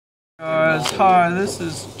Guys, hi, this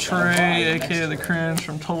is Trey, aka The Cringe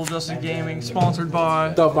from Total Justice Gaming, sponsored by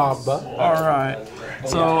The Baba. Alright,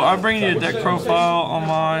 so I'm bringing you a deck profile on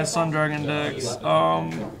my Sun Dragon decks.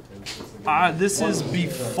 This is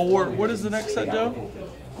before, what is the next set, Joe?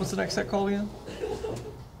 What's the next set called again?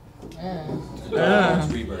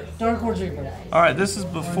 Dark Lord's Rebirth. Alright, this is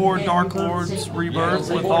before Dark Lord's Rebirth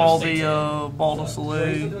with all the Ball de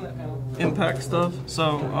Soleil impact stuff.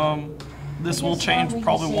 So, this will change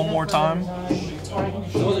probably one more time.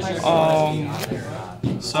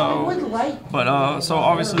 So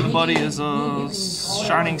obviously the Buddy is a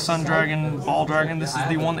Shining Sun Dragon, Ball Dragon. This is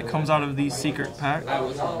the one that comes out of the secret pack.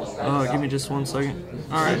 Give me just 1 second.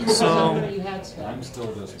 Alright, so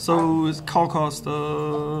it's call cost,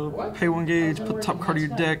 pay 1 gauge, put the top card of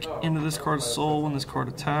your deck into this card's soul. When this card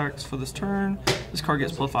attacks for this turn, this card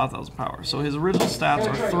gets plus 5,000 power. So his original stats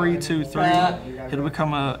are 3, 2, 3. It'll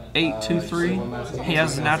become a 8, 2, 3. He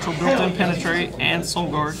has natural built-in penetrate and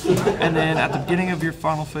soul guard. And then at the beginning of your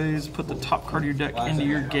final phase, put the top card of your deck into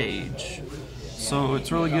your gauge. So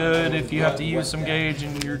it's really good if you have to use some gauge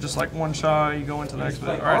and you're just like one shy, you go into the next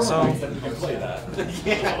bit. Alright, so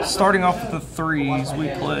starting off with the threes, we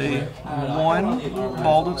play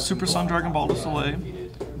 1 Super Sun Dragon Ball de Soleil,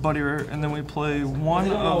 Buddy Rare, and then we play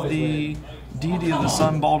 1 of the Deity of the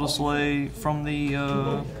Sun Ball de Soleil from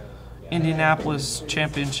the Indianapolis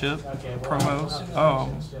Championship promos.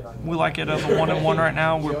 We like it as a 1-1 right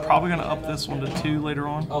now. We're probably going to up this one to 2 later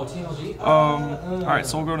on. Alright,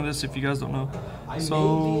 so we'll go into this if you guys don't know.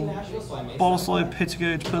 So, Ball de Soleil, pay 2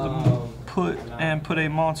 gauge, put a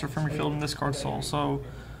monster from your field in this card's soul. So,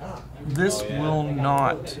 this will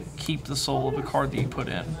not keep the soul of the card that you put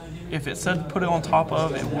in. If it said put it on top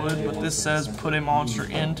of, it would, but this says put a monster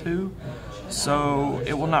into, so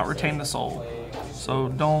it will not retain the soul. So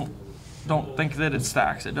don't think that it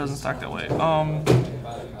stacks. It doesn't stack that way.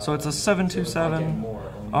 So it's a 7/2/7.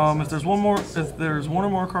 If there's one or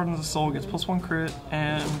more card in the soul, it gets plus 1 crit,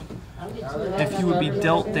 and if you would be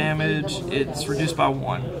dealt damage, it's reduced by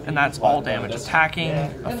 1, and that's all damage. Attacking,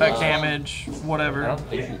 effect damage, whatever.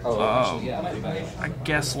 I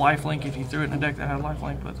guess lifelink if you threw it in a deck that had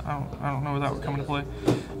lifelink, but I don't know where that would come into play.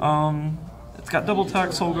 It's got double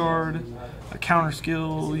attack, soul guard, a counter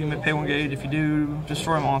skill. You may pay 1 gauge. If you do,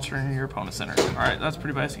 destroy a monster in your opponent's center. Alright, that's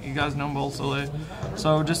pretty basic. You guys know Ball de Soleil.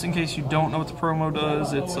 So just in case you don't know what the promo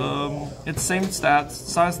does, it's same stats,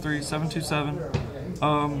 size 3,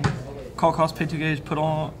 7/2/7. Call cost, pay 2 gauge, put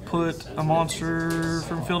a monster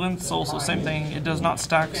from field in soul. So same thing. It does not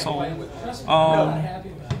stack soul.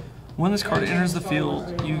 When this card enters the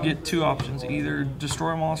field, you get 2 options. Either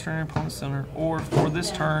destroy a monster in your opponent's center, or for this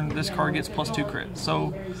turn, this card gets plus 2 crit.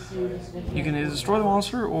 So you can either destroy the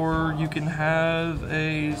monster, or you can have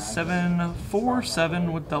a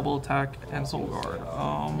 7/4/7 with double attack and soul guard.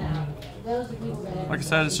 Like I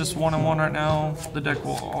said, it's just 1-1 right now. The deck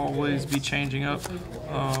will always be changing up,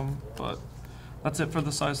 but that's it for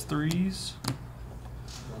the size 3s.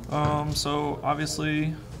 So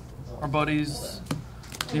obviously, our buddies,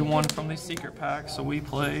 the one from the secret pack, so we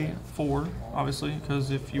play 4, obviously,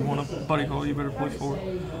 because if you want a buddy call, you better play 4.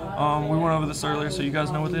 We went over this earlier, so you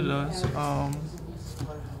guys know what it does.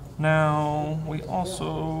 Now, we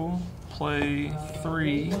also play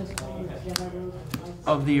 3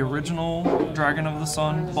 of the original Dragon of the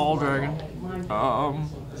Sun, Ball Dragon.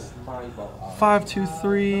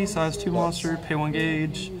 5/2/3, size 2 monster, pay 1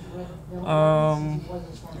 gauge.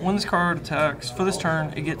 When this card attacks, for this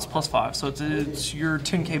turn, it gets plus 5, so it's your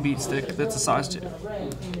 10k beat stick that's a size 2.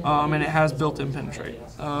 And it has built-in penetrate.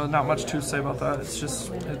 Not much to say about that,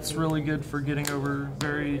 it's really good for getting over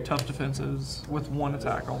very tough defenses with 1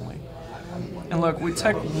 attack only. And look, we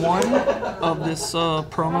take 1 of this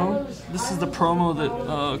promo. This is the promo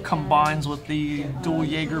that combines with the Dual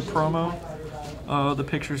Jaeger promo. The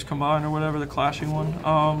pictures combined or whatever, the clashing one.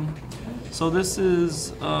 So this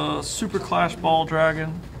is Super Clash Ball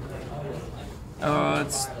Dragon.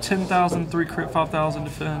 It's 10,000, 3 crit, 5,000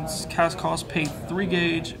 defense. Cast cost, pay 3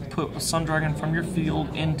 gauge, put a Sun Dragon from your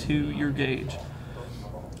field into your gauge.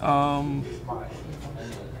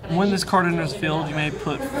 When this card enters the field, you may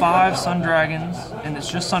put 5 Sun Dragons, and it's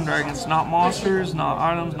just Sun Dragons, not monsters, not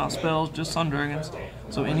items, not spells, just Sun Dragons.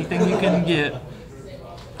 So anything you can get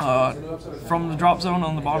from the drop zone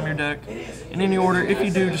on the bottom of your deck, in any order. If you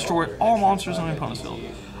do, destroy all monsters on your opponent's field.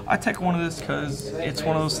 I take 1 of this because it's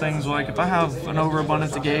one of those things like if I have an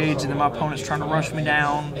overabundance of gauge and then my opponent's trying to rush me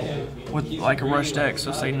down with like a rush deck,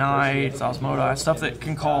 so say Knights, Osmodai, stuff that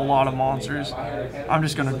can call a lot of monsters, I'm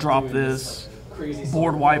just going to drop this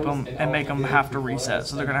board wipe them and make them have to reset.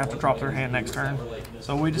 So they're going to have to drop their hand next turn.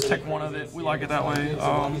 So we just take one of it. We like it that way.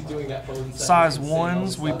 Size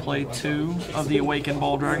 1s, we play 2 of the Awakened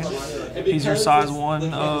Ball Dragon. He's your size 1,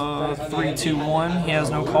 3/2/1. He has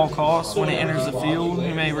no call cost. When he enters the field,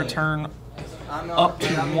 you may return up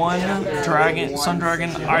to 1 Sun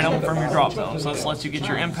Dragon item from your drop zone. So this lets you get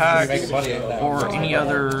your impact or any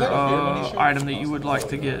other item that you would like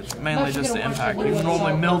to get, mainly just the impact. You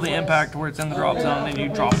normally mill the impact where it's in the drop zone, then you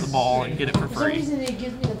drop the ball and get it for free.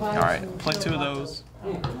 Alright, play 2 of those.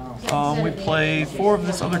 We play 4 of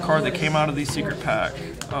this other card that came out of the secret pack.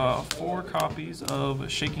 4 copies of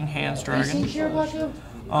Shaking Hands Dragon.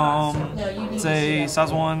 It's a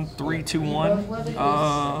size 1, 3/2/1.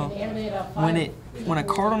 When a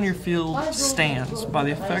card on your field stands by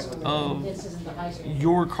the effect of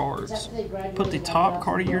your cards, put the top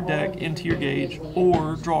card of your deck into your gauge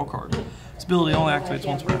or draw a card. This ability only activates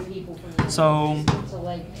once per turn. So,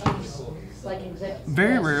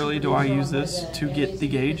 very rarely do I use this to get the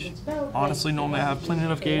gauge. Honestly, normally I have plenty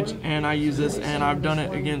enough gauge, and I use this, and I've done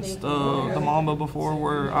it against the Mamba before,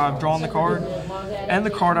 where I've drawn the card, and the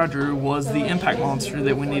card I drew was the impact monster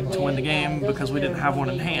that we needed to win the game because we didn't have one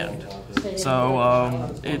in hand. So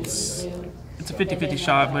it's a 50-50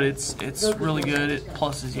 shot, but it's really good. It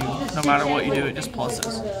pluses you. No matter what you do, it just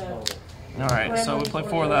pluses. Alright, so we play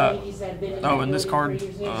 4 of that. Oh, and this card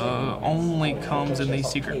only comes in the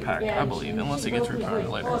secret pack, I believe, unless it gets returned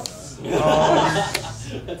later.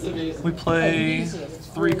 We play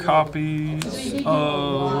 3 copies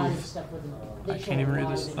of, I can't even read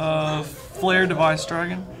this, Flare Device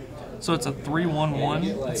Dragon. So it's a 3/1/1,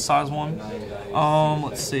 it's size 1.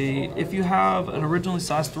 Let's see, if you have an originally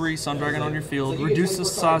size 3 Sun Dragon on your field, reduce the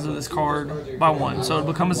size of this card by 1, so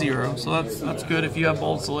it'll become a 0. So that's good if you have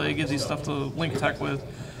Bold Soleil, it gives you stuff to link attack with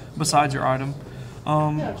besides your item.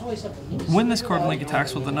 When this card link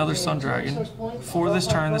attacks with another Sun Dragon, for this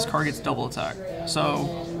turn, this card gets double attack. So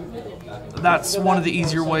that's one of the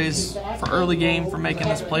easier ways for early game for making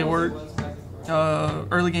this play work.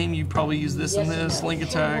 Early game, you probably use this and this, link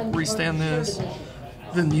attack, restand this,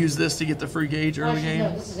 then use this to get the free gauge early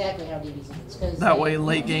game. That way,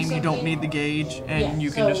 late game, you don't need the gauge, and you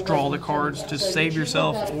can just draw the cards to save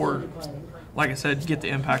yourself, or, like I said, get the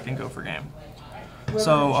impact and go for game.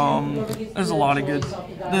 So, there's a lot of good.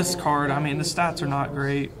 This card, I mean, the stats are not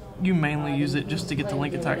great. You mainly use it just to get the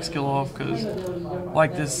link attack skill off, because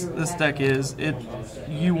like this deck is,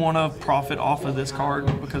 you want to profit off of this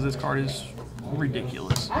card because this card is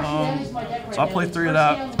ridiculous. So I play 3 of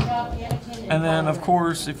that, and then of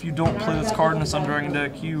course if you don't play this card in a Sun Dragon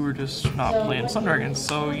deck, you are just not playing Sun Dragons.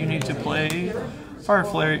 So you need to play Flare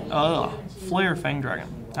Fang Dragon.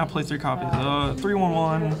 I play 3 copies.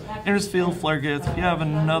 3/1/1, enters field, Flare Gift. If you have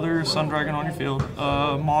another Sun Dragon on your field,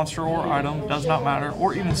 monster or item, does not matter,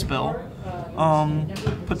 or even spell,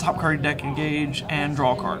 put top card of your deck, engage, and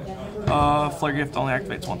draw a card. Flare Gift only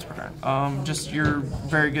activates once per turn. Just your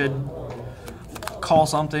very good call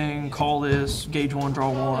something, call this, gauge 1,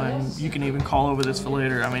 draw 1. You can even call over this for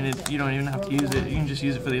later. I mean, you don't even have to use it. You can just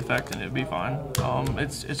use it for the effect and it'd be fine.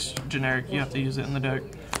 It's generic. You have to use it in the deck.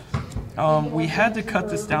 We had to cut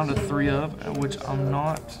this down to 3 of, which I'm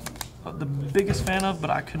not the biggest fan of,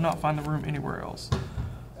 but I could not find the room anywhere else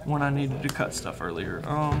when I needed to cut stuff earlier.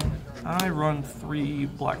 I run 3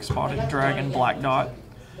 Black Spotted Dragon Black Dot.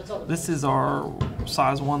 This is our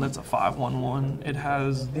size 1 that's a 5/1/1. It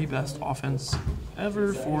has the best offense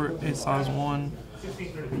ever for a size 1.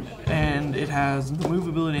 And it has the move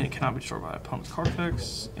ability, and it cannot be destroyed by opponent's card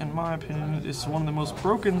effects. In my opinion, it's one of the most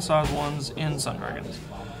broken size 1s in Sun Dragons.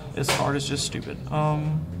 This card is just stupid.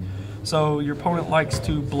 So your opponent likes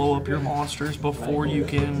to blow up your monsters before you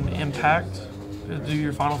can impact, do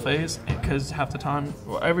your final phase, because half the time,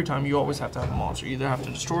 well, every time, you always have to have a monster. You either have to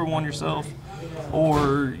destroy one yourself,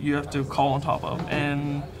 or you have to call on top of.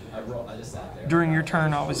 And during your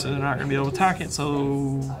turn, obviously, they're not going to be able to attack it,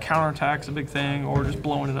 so counterattack's a big thing, or just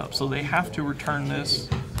blowing it up. So they have to return this,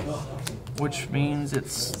 which means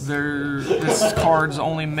this card's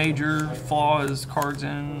only major flaw is cards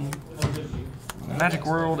in Magic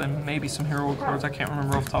World and maybe some Hero World cards. I can't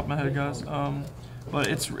remember off the top of my head, guys. But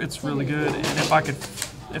it's really good, and if I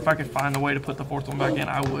could find a way to put the 4th one back in,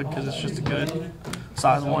 I would, because it's just a good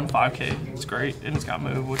size 1 5K. It's great, and it's got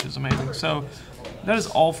move, which is amazing. So that is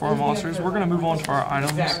all for our monsters. We're gonna move on to our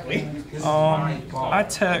items. I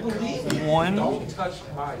tech 1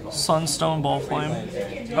 Sunstone Ball Flame.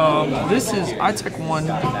 I tech 1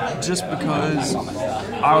 just because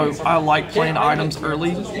I like playing items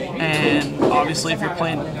early, and obviously if you're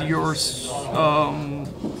playing yours.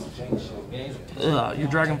 your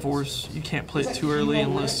Dragon Force, you can't play it too early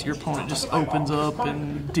unless your opponent just opens up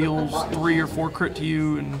and deals 3 or 4 crit to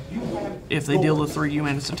you, and if they deal the 3, you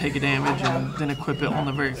manage to take a damage and then equip it on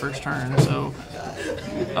the very first turn. So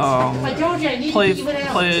play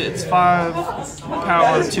it. It's 5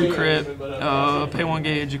 power, 2 crit, pay 1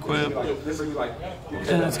 gauge, equip,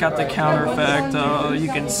 and it's got the counter effect.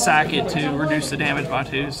 You can sack it to reduce the damage by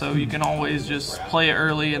 2, so you can always just play it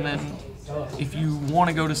early, and then if you want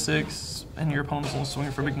to go to 6 and your opponent's only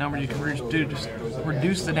swinging for a big number, you can just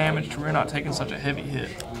reduce the damage to where you're not taking such a heavy hit.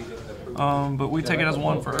 But we take it as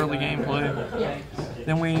 1 for early gameplay.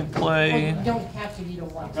 Then we play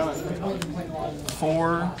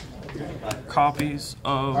 4 copies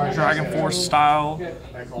of Dragon Force style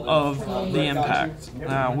of the Impact.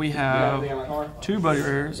 Now we have 2 Buddy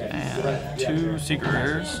Rares and 2 Secret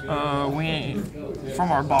Rares.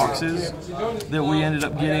 From our boxes that we ended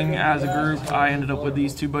up getting as a group, I ended up with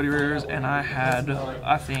these 2 Buddy Rares, and I had,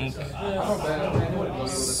 I think,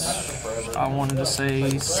 I wanted to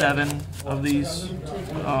say 7 of these.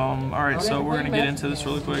 Alright, so we're going to get into this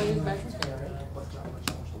really quick.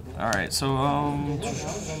 Alright, so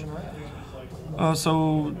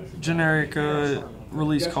generic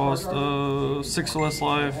release cost 6 or less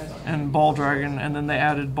life and Ball Dragon, and then they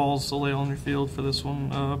added Balls to lay on your field for this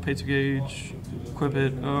one. Pay 2 gauge, equip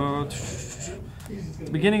it.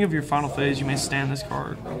 Beginning of your final phase, you may stand this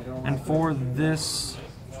card, and for this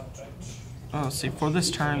for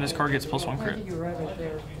this turn, this card gets +1 crit.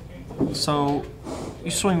 So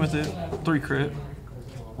you swing with it, 3 crit.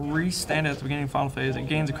 Restand it at the beginning of final phase. It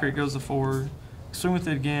gains a crit, goes to 4. Swing with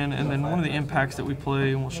it again, and then one of the impacts that we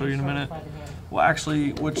play, and we'll show you in a minute. Well,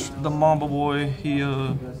 actually, which the Mamba Boy, he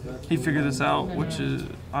figured this out, which is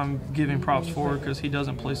I'm giving props for because he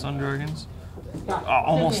doesn't play Sun Dragons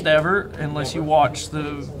almost ever, unless you watch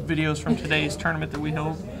the videos from today's tournament that we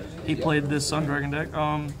held. He played this Sun Dragon deck.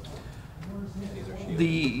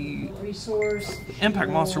 The Impact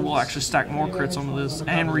Monster will actually stack more crits onto this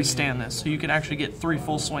and restand this, so you can actually get 3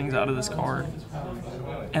 full swings out of this card.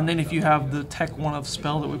 And then if you have the Tech 1-of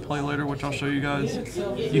spell that we play later, which I'll show you guys,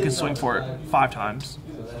 you can swing for it 5 times.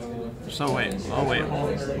 So wait, hold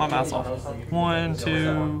on, my math's off. 1,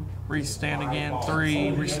 2, restand again,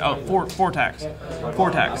 3, 4 attacks. 4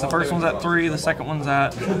 attacks. The first one's at 3, the second one's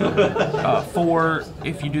at 4.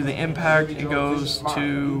 If you do the impact, it goes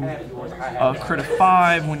to a crit of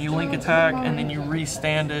 5 when you link attack, and then you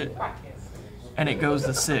restand it, and it goes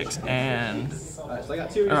to 6. And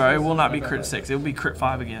it will not be crit 6, it will be crit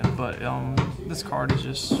 5 again. But this card is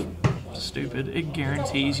just stupid. It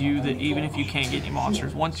guarantees you that even if you can't get any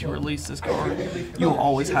monsters, once you release this card, you'll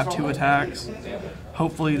always have 2 attacks.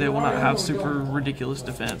 Hopefully they will not have super ridiculous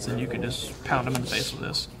defense, and you can just pound them in the face with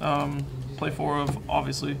this. Play 4 of,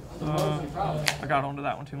 obviously. I got onto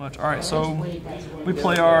that one too much. Alright, so we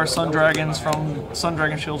play our Sun Dragon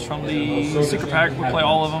Shields from the Secret Pack. We play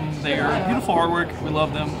all of them. They are beautiful artwork. We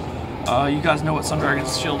love them. You guys know what Sun Dragon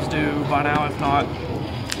Shields do by now. If not,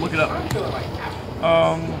 look it up.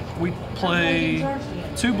 We play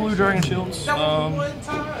 2 Blue Dragon Shields.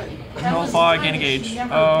 Nullify, gain a gauge.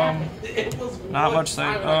 Not much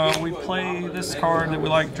to say. We play this card that we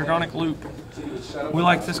like, Dragonic Loop. We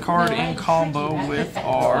like this card in combo with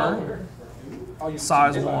our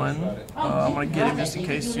size 1. I'm going to get him just in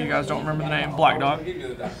case you guys don't remember the name, Black Dot.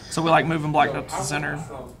 So we like moving Black Dot to the center.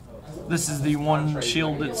 This is the one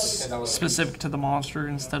shield that's specific to the monster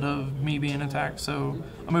instead of me being attacked. So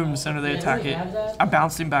I move him to the center, they attack it. I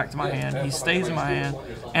bounce him back to my hand. He stays in my hand,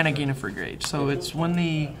 and I gain a free gauge. So it's when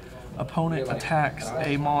the opponent attacks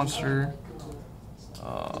a monster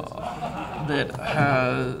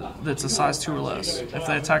that's a size 2 or less. If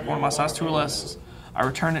they attack one of my size 2 or less, I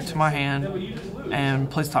return it to my hand and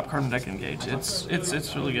place top card in the deck and engage.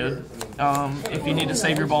 It's really good. If you need to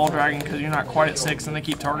save your Ball Dragon because you're not quite at 6 and they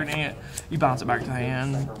keep targeting it, you bounce it back to the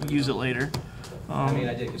hand, use it later.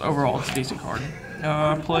 Overall, it's a decent card.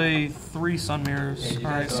 I play 3 Sun Mirrors.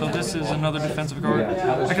 Alright, so this is another defensive card.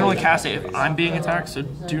 I can only cast it if I'm being attacked, so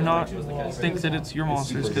do not think that it's your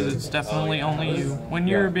monsters, because it's definitely only you. When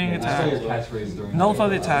you're being attacked, nullify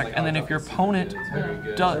the attack, and then if your opponent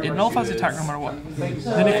does, it nullifies the attack no matter what.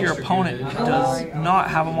 Then if your opponent does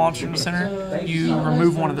not have a monster in the center, you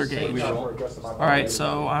remove one of their gauge. Alright,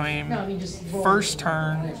 so, I mean, first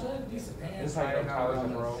turn,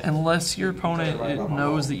 unless your opponent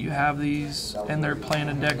knows that you have these and they're playing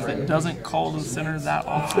a deck that doesn't call to the center that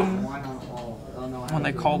often when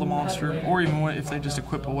they call the monster, or even if they just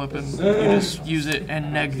equip a weapon, you just use it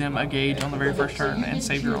and neg them a gauge on the very first turn and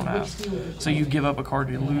save your own half. So you give up a card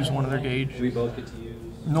to lose one of their gauge.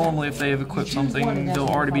 normally if they have equipped something, they'll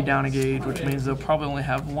already be down a gauge, which means they'll probably only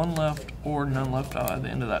have one left or none left at the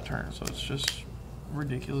end of that turn. So it's just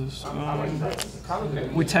ridiculous.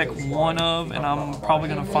 We take one of, and I'm probably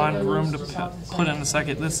going to find room to put in a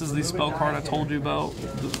second. This is the spell card I told you about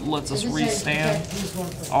that lets us restand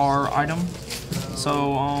our item.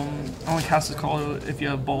 So only cast this card if you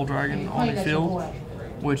have Ball Dragon on your field,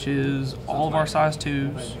 which is all of our size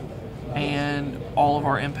 2s and all of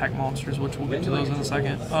our impact monsters, which we'll get to those in a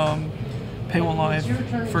second. Pay 1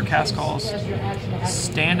 life for cast cost.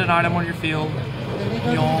 Stand an item on your field.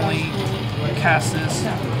 You only cast this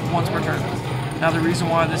once per turn. Now the reason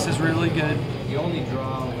why this is really good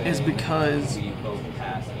is because...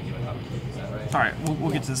 Alright,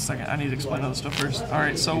 we'll get to this in a second. I need to explain other stuff first.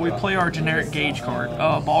 Alright, so we play our generic gauge card,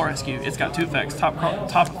 Ball Rescue. It's got 2 effects. Top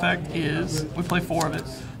effect is, we play 4 of it.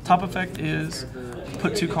 Top effect is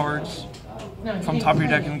put 2 cards from the top of your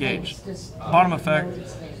deck in the gauge. Bottom effect,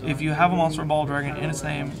 if you have a monster Ball Dragon in its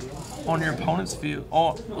name on your opponent's field,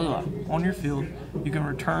 on your field, you can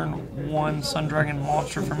return 1 Sun Dragon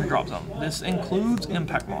monster from your drop zone. This includes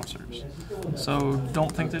impact monsters, so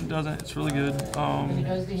don't think that it doesn't. It's really good.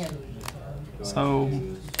 So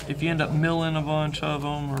if you end up milling a bunch of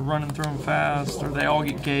them or running through them fast, or they all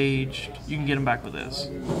get gauged, you can get them back with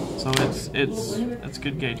this. So it's a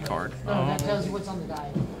good gauge card. Now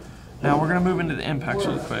we're gonna move into the impacts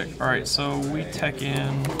really quick. All right, so we tech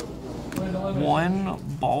in 1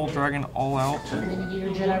 Ball Dragon All Out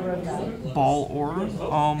Ball Orb.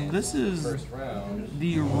 This is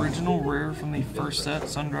the original rare from the first set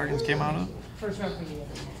Sun Dragons came out of.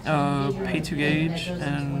 Pay 2 gauge,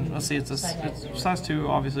 and let's see, it's size 2.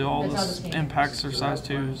 Obviously, all the impacts are size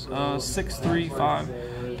 2s. 6, 3, 5.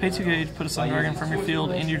 Pay 2 gauge. Put a Sun Dragon from your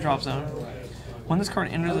field into your drop zone. When this card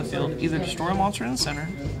enters the field, either destroy a monster in the center,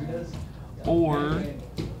 or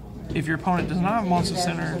if your opponent does not have a monster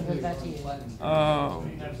center,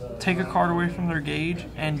 take a card away from their gauge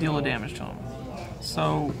and deal a damage to them.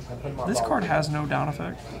 So this card has no down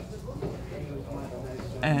effect,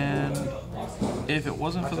 and if it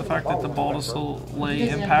wasn't for the fact that the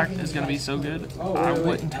Buddyspoiler impact is going to be so good, I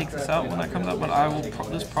wouldn't take this out when that comes out, but I will.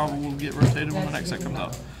 This probably will get rotated when the next set comes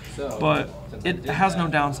out. But it has no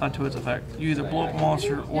downside to its effect. You either blow up a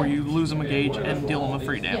monster or you lose them a gauge and deal them a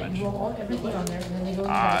free damage.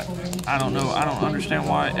 I don't know. I don't understand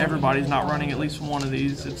why everybody's not running at least one of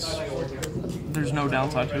these. There's no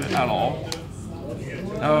downside to it at all.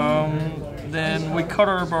 Then we cut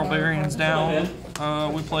our barbarians down.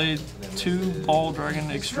 We played 2 Ball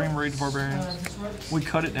Dragon Extreme Rage Barbarians. We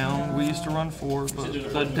cut it down. We used to run 4, but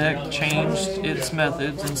the deck changed its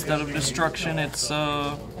methods. Instead of destruction, it's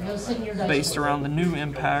based around the new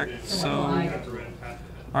impact. So,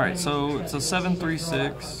 alright, so it's a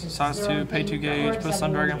 7/3/6, size 2, pay 2 gauge, put a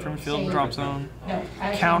Sun Dragon from your field, drop zone.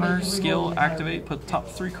 Counter, skill, activate, put the top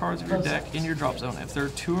 3 cards of your deck in your drop zone. If there are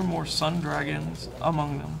 2 or more Sun Dragons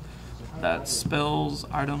among them, that's spells,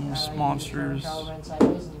 items, monsters,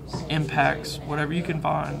 impacts, whatever you can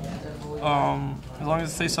find. As long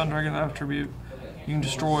as it says Sun Dragon attribute, you can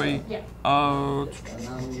destroy a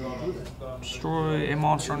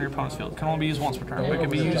monster on your opponent's field. It can only be used once per turn, but it can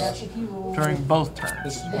be used during both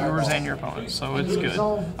turns, yours and your opponent's, so it's good.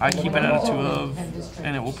 I keep it at a 2 of,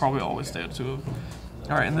 and it will probably always stay at 2 of.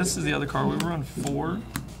 Alright, and this is the other card. We run 4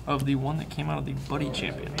 of the one that came out of the Buddy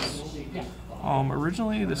Champions.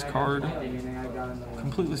 Originally, this card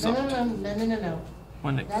completely sucked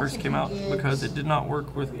when it first came out because it did not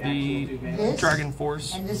work with the Dragon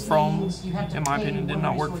Force from, in my opinion, did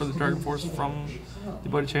not work for the Dragon Force from the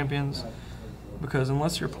Buddy Champions, because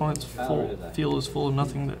unless your opponent's field is full of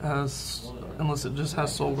nothing that has, unless it just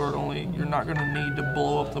has Soul Guard only, you're not going to need to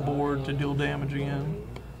blow up the board to deal damage again,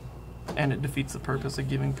 and it defeats the purpose of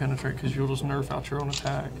giving Penetrate because you'll just nerf out your own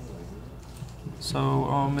attack. So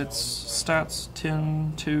it's stats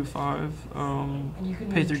 10, 2, 5.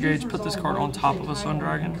 Pay 3 gauge. Put this card on top of a Sun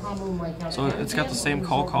Dragon. So it's got the same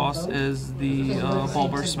call cost as the Ball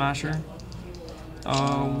Burst Smasher.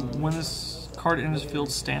 When this card enters the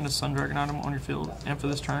field, stand a Sun Dragon item on your field, and for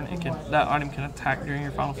this turn, that item can attack during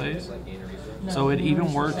your final phase. So it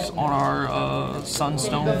even works on our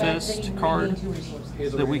Sunstone Fist card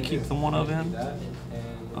that we keep the 1 of in.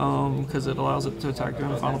 Because it allows it to attack during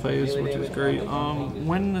the final phase, which is great.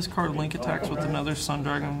 When this card link attacks with another Sun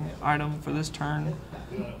Dragon item for this turn,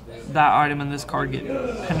 that item and this card get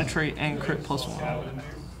Penetrate and Crit +1.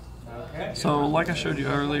 So, like I showed you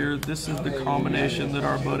earlier, this is the combination that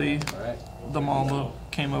our buddy, the Mamba,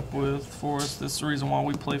 came up with for us. This is the reason why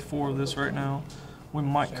we play 4 of this right now. We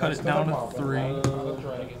might cut it down to 3.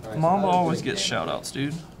 Mamba always gets shoutouts,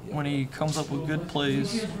 dude. When he comes up with good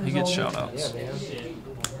plays, he gets shoutouts.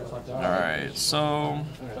 Alright, so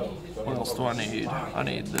what else do I need? I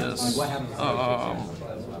need this.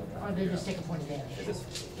 They just take a point of damage.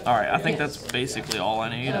 Alright, I think that's basically all I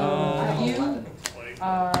need.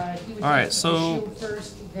 Alright, so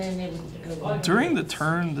during the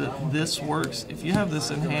turn that this works, if you have this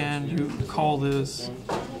in hand, you call this.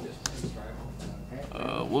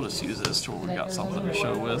 We'll just use this till we got something to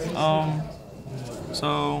show with.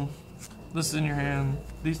 So this is in your hand.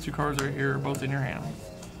 These two cards right here are both in your hand.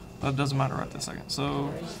 That doesn't matter right this second.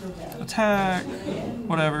 So attack,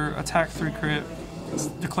 whatever, attack 3 crit,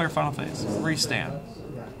 declare final phase, restand.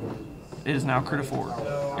 It is now crit of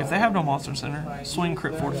 4. If they have no monster center, swing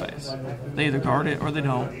crit 4 to face. They either guard it or they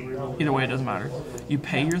don't. Either way, it doesn't matter. You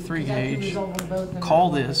pay your 3 gauge,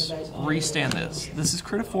 call this, restand this. This is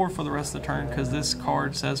crit of 4 for the rest of the turn because this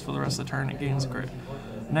card says for the rest of the turn it gains a crit.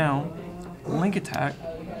 Now, link attack,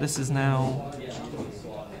 this is now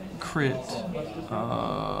crit.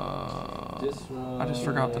 I just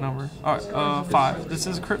forgot the number. Alright, 5. This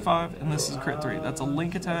is crit 5 and this is crit 3. That's a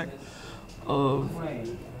link attack of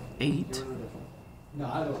 8.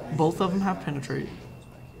 Both of them have penetrate.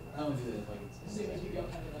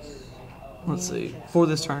 Let's see, for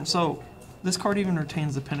this turn. So this card even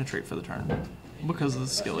retains the penetrate for the turn because of the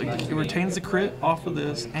skill. It retains the crit off of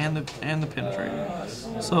this and the penetrate.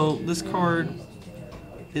 So this card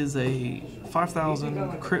is a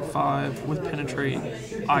 5,000 crit 5 with penetrate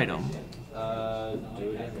item.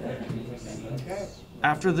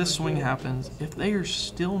 After this swing happens, if they are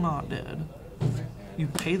still not dead, you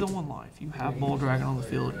pay the 1 life, you have Ball Dragon on the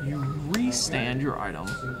field, you restand your item,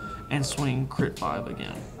 and swing crit 5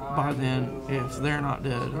 again. By then, if they're not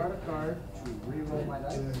dead,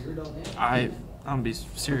 I'm gonna be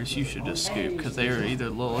serious, you should just scoop, because they are either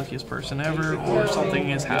the luckiest person ever, or something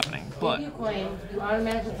is happening. But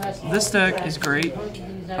this deck is great.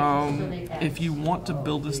 If you want to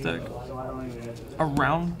build this deck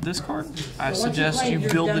around this card, I suggest you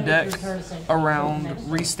build the deck around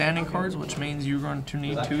restanding cards, which means you're going to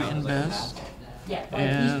need to invest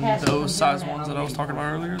in those size ones that I was talking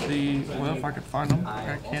about earlier. Well, if I could find them,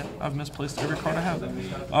 I can't. I've misplaced every card I have.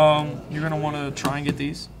 You're going to want to try and get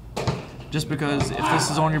these, just because if this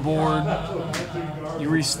is on your board, you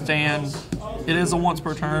restand. It is a once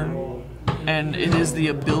per turn, and it is the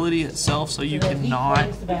ability itself, so you cannot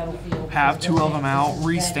have 2 of them out,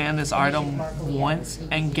 restand this item once,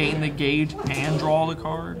 and gain the gauge and draw the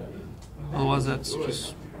card. Otherwise, that's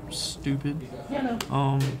just stupid.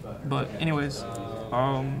 But anyways,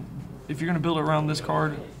 if you're gonna build around this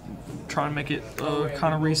card, try and make it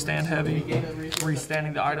kind of restand heavy,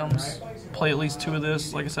 restanding the items. Play at least 2 of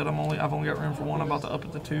this. Like I said, I've only got room for 1. I'm about to up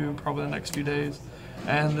it to 2 probably the next few days.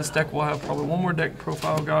 And this deck will have probably 1 more deck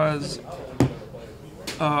profile, guys,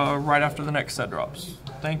 right after the next set drops.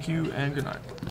 Thank you and good night.